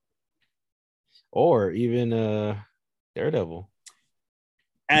 or even Daredevil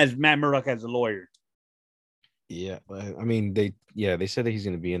as Matt Murdock as a lawyer. Yeah, I mean they said that he's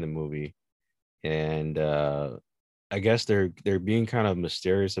going to be in the movie, and I guess they're being kind of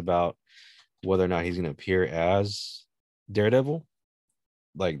mysterious about whether or not he's going to appear as Daredevil.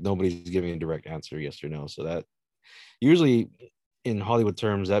 Like nobody's giving a direct answer, yes or no. So that usually in Hollywood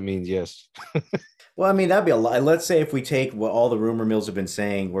terms, that means yes. Well, I mean, that'd be a lot. Let's say if we take what all the rumor mills have been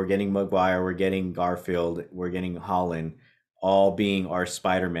saying, we're getting Maguire, we're getting Garfield, we're getting Holland, all being our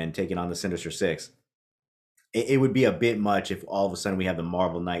Spider-Man taking on the Sinister Six. It would be a bit much if all of a sudden we have the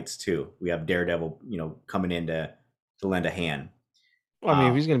Marvel Knights too. We have Daredevil, coming in to lend a hand. Well, I mean,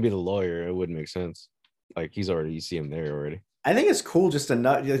 if he's going to be the lawyer, it wouldn't make sense. Like you see him there already. I think it's cool just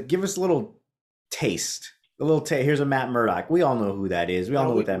to give us a little taste. Here's a Matt Murdock. We all know who that is. We all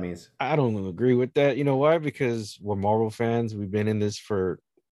know what that means. I don't agree with that. You know why? Because we're Marvel fans. We've been in this for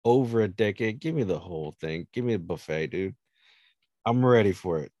over a decade. Give me the whole thing. Give me a buffet, dude. I'm ready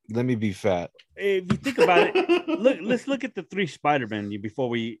for it. Let me be fat. If you think about it, let's look at the 3 Spider-Man before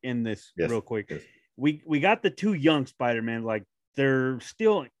we end this real quick. Yes. We got the 2 young Spider-Man, like they're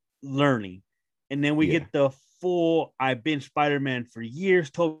still learning. And then we get the full, I've been Spider-Man for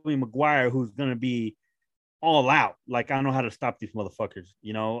years, Tobey Maguire, who's going to be all out. Like, I know how to stop these motherfuckers,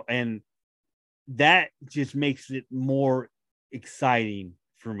 and that just makes it more exciting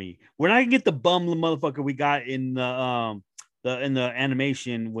for me. We're not going to get the bum motherfucker we got in the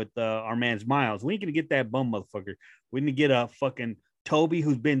animation with our man's Miles. We ain't gonna get that bum motherfucker. We need to get a fucking Toby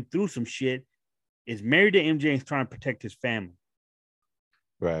who's been through some shit, is married to MJ and is trying to protect his family.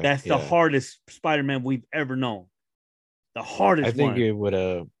 Right. That's the hardest Spider-Man we've ever known. The hardest. I think it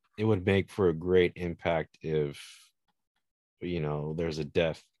would make for a great impact if there's a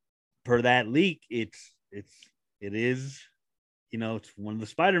death. Per that leak, it is it's one of the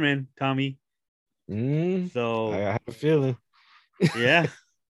Spider-Man, Tommy. So I have a feeling. Yeah.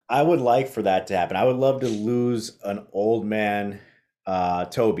 I would like for that to happen. I would love to lose an old man,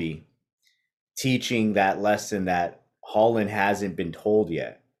 Toby, teaching that lesson that Holland hasn't been told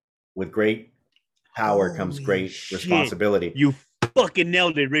yet. With great power comes great responsibility. You fucking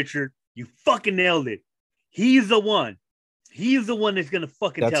nailed it, Richard. You fucking nailed it. He's the one. He's the one that's going to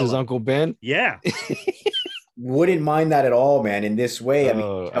fucking That's tell his him. Uncle Ben? Yeah. Wouldn't mind that at all, man. In this way, I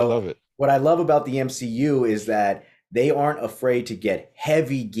love it. What I love about the MCU is that they aren't afraid to get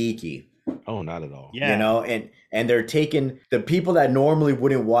heavy geeky. Oh, not at all. Yeah. And they're taking the people that normally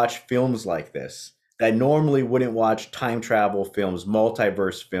wouldn't watch films like this, that normally wouldn't watch time travel films,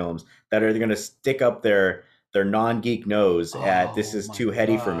 multiverse films, that are going to stick up their non-geek nose at this is too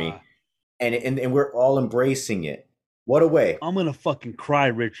heady for me. And we're all embracing it. What a way. I'm going to fucking cry,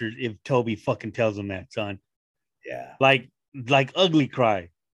 Richard, if Toby fucking tells him that, son. Yeah. Like ugly cry.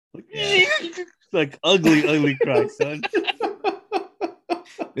 Yeah. Like ugly cry, son.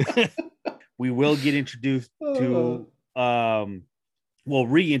 We will get introduced to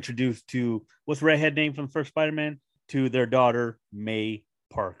reintroduced to what's the redhead name from the first Spider-Man, to their daughter May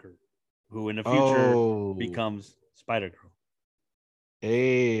Parker, who in the future becomes Spider-Girl.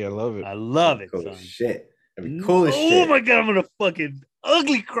 Hey, I love it. I love it, Cool son. shit. That'd be cool as shit. Oh my god, I'm gonna fucking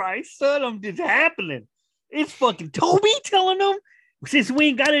ugly cry, son. I'm just happening. It's fucking Toby telling them since we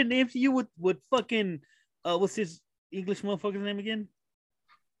ain't got it in the MCU with fucking what's his English motherfucker's name again?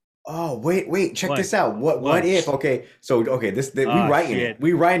 Oh wait, check What? this out. What if? Okay, so this we Oh, writing shit. it.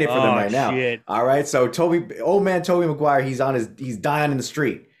 We writing it for them Oh, right now. shit. All right, so old man Toby Maguire, he's dying in the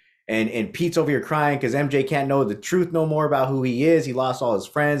street, and Pete's over here crying because MJ can't know the truth no more about who he is. He lost all his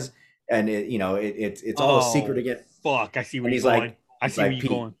friends, and it's all a secret again. Fuck, I see where And you're he's going. like- I he's see where like, you're Pete,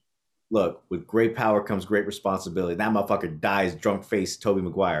 going. Look, with great power comes great responsibility. That motherfucker dies drunk face Toby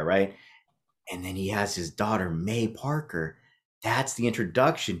Maguire, right? And then he has his daughter, May Parker. That's the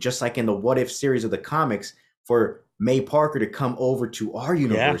introduction, just like in the What If series of the comics, for May Parker to come over to our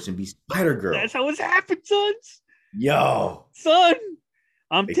universe and be Spider-Girl. That's how it's happened, sons. Yo, Son,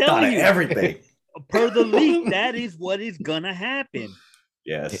 I'm they thought telling of you, everything. per the leak, that is what is gonna happen.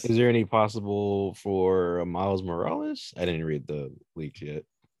 Yes. Is there any possible for Miles Morales? I didn't read the leaks yet.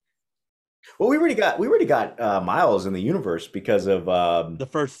 Well, we already got Miles in the universe because of The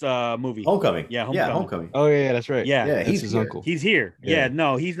first movie. Homecoming. Yeah, Homecoming. Oh yeah, that's right. Yeah. Yeah, That's he's his here. uncle. He's here. Yeah, Yeah.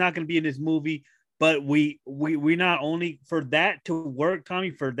 no, he's not going to be in this movie. But we not only for that to work, Tommy,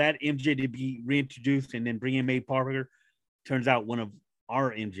 for that MJ to be reintroduced and then bring in May Parker. Turns out one of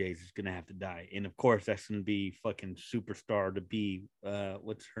our MJs is going to have to die, and of course that's going to be fucking superstar to be.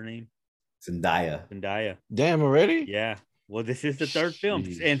 What's her name? Zendaya. Damn, already? Yeah. Well, this is the third film,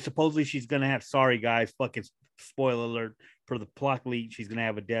 Jeez. and supposedly she's going to have. Sorry, guys, fucking spoiler alert for the plot leak. She's going to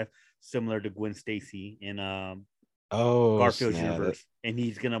have a death similar to Gwen Stacy in Garfield's snap. universe, and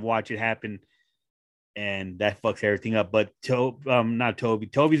he's gonna watch it happen, and that fucks everything up. But not Toby.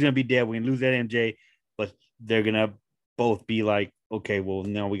 Toby's gonna be dead. We're gonna lose that MJ, but they're gonna both be like, okay, well,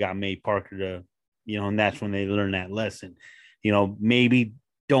 now we got May Parker to, and that's when they learn that lesson. Maybe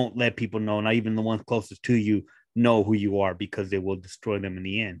don't let people know, not even the ones closest to you, know who you are, because they will destroy them in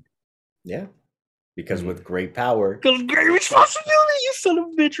the end. Yeah. Because with great power. Because great responsibility, you son of a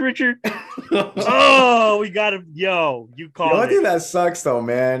bitch, Richard. Oh, we got him. Yo, you The called only thing it. that sucks though,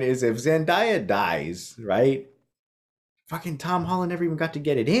 man, is if Zendaya dies, right? Fucking Tom Holland never even got to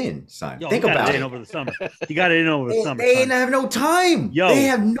get it in, son. Yo, Think he got about it it. in over the summer. He got it in over the summer. They son. have no time. Yo, they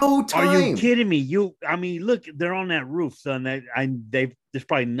have no time. Are you kidding me? I mean, look, they're on that roof, son. There's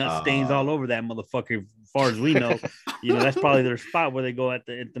probably nut stains all over that motherfucker. As far as we know, that's probably their spot where they go at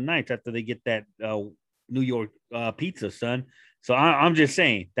the nights after they get that New York pizza, son. So I'm just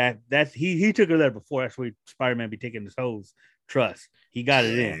saying that's he took her there before. That's where Spider-Man be taking his hose. Trust, he got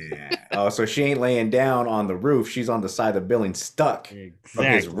it in. Yeah. Oh, so she ain't laying down on the roof. She's on the side of the building, stuck from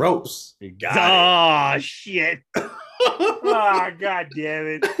his ropes. Oh shit! Oh god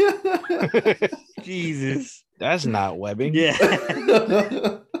damn it! Jesus, That's not webbing. yeah.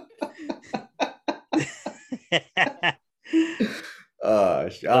 All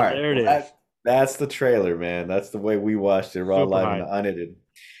right. There it is. That's the trailer, man. That's the way we watched it, raw, Super live, hype. and unedited.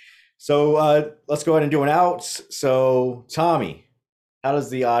 So let's go ahead and do an outs. So, Tommy, how does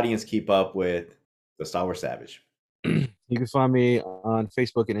the audience keep up with the Star Wars Savage? You can find me on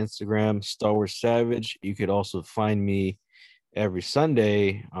Facebook and Instagram, Star Wars Savage. You could also find me every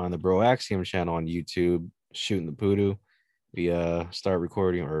Sunday on the Bro Axiom channel on YouTube, Shooting the Poodoo. We start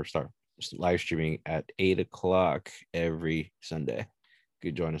recording or start live streaming at 8 o'clock every Sunday. You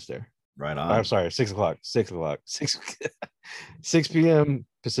could join us there. Right on. I'm sorry, 6 o'clock. 6 p.m.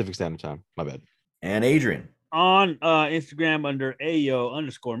 Pacific Standard Time. My bad. And Adrian. On Instagram under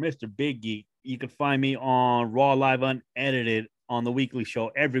Ayo_Mr. Big Geek. You can find me on Raw Live Unedited on the weekly show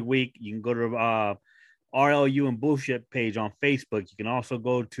every week. You can go to RLU and Bullshit page on Facebook. You can also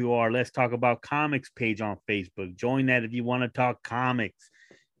go to our Let's Talk About Comics page on Facebook. Join that if you want to talk comics.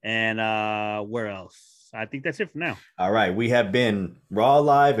 And where else? I think that's it for now. All right. We have been raw,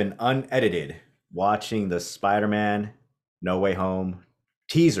 live, and unedited watching the Spider-Man No Way Home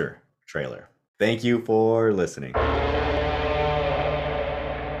teaser trailer. Thank you for listening.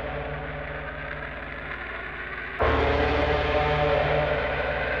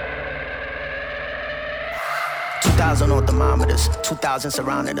 On thermometers, 2,000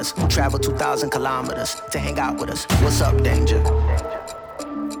 surrounding us. Travel 2,000 kilometers to hang out with us. What's up, danger?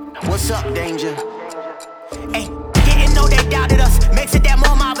 What's up, danger? Hey, didn't know they doubted us. Makes it that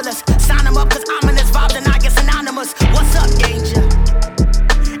more marvelous. Sign them up, cause ominous vibes and I get synonymous. What's up, danger?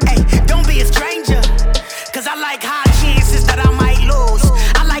 Hey, don't be a stranger. Cause I like high chances that I might lose.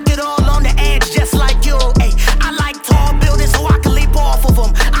 I like it all on the edge, just like you. Hey, I like tall buildings so I can leap off of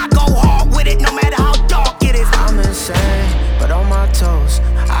them. I go hard with it no matter how dark it is. I'm insane, but on my toes.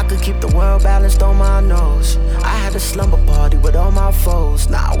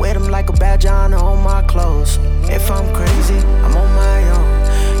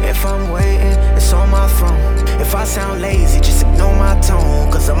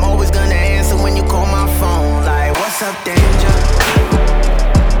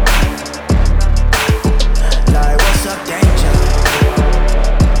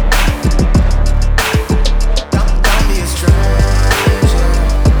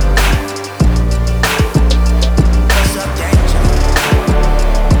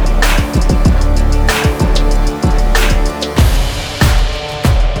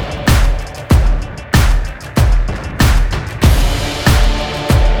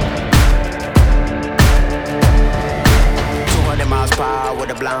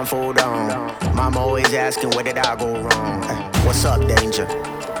 blindfold on. Mama always asking, where did I go wrong? What's up, danger?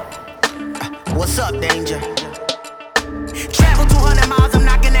 What's up, danger? Travel 200 miles, I'm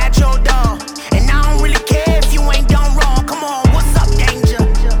knocking at your door. And I don't really care if you ain't done wrong. Come on, what's up, danger?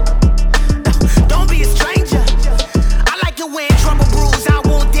 Don't be a stranger. I like it when trouble brews, I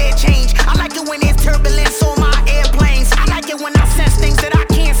won't dare change. I like it when there's turbulence on my airplanes. I like it when I sense things that I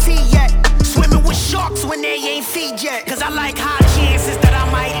can't see yet. Swimming with sharks when they ain't feed yet. Cause I like high chances that I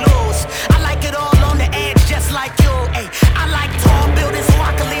might lose. I like it all on the edge, just like you. Ay, I like tall buildings so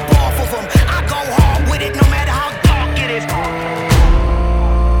I can leap off of them. I go hard with it no matter how dark it is.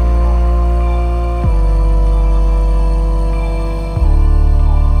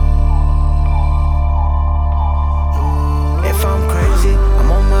 If I'm crazy,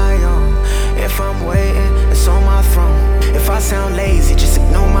 I'm on my own. If I'm waiting, it's on my throne. If I sound lazy, just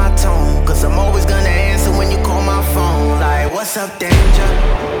ignore my tone. Cause I'm always gonna answer when you call my phone. Like, what's up, danger?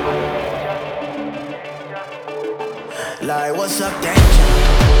 Like, what's up, danger?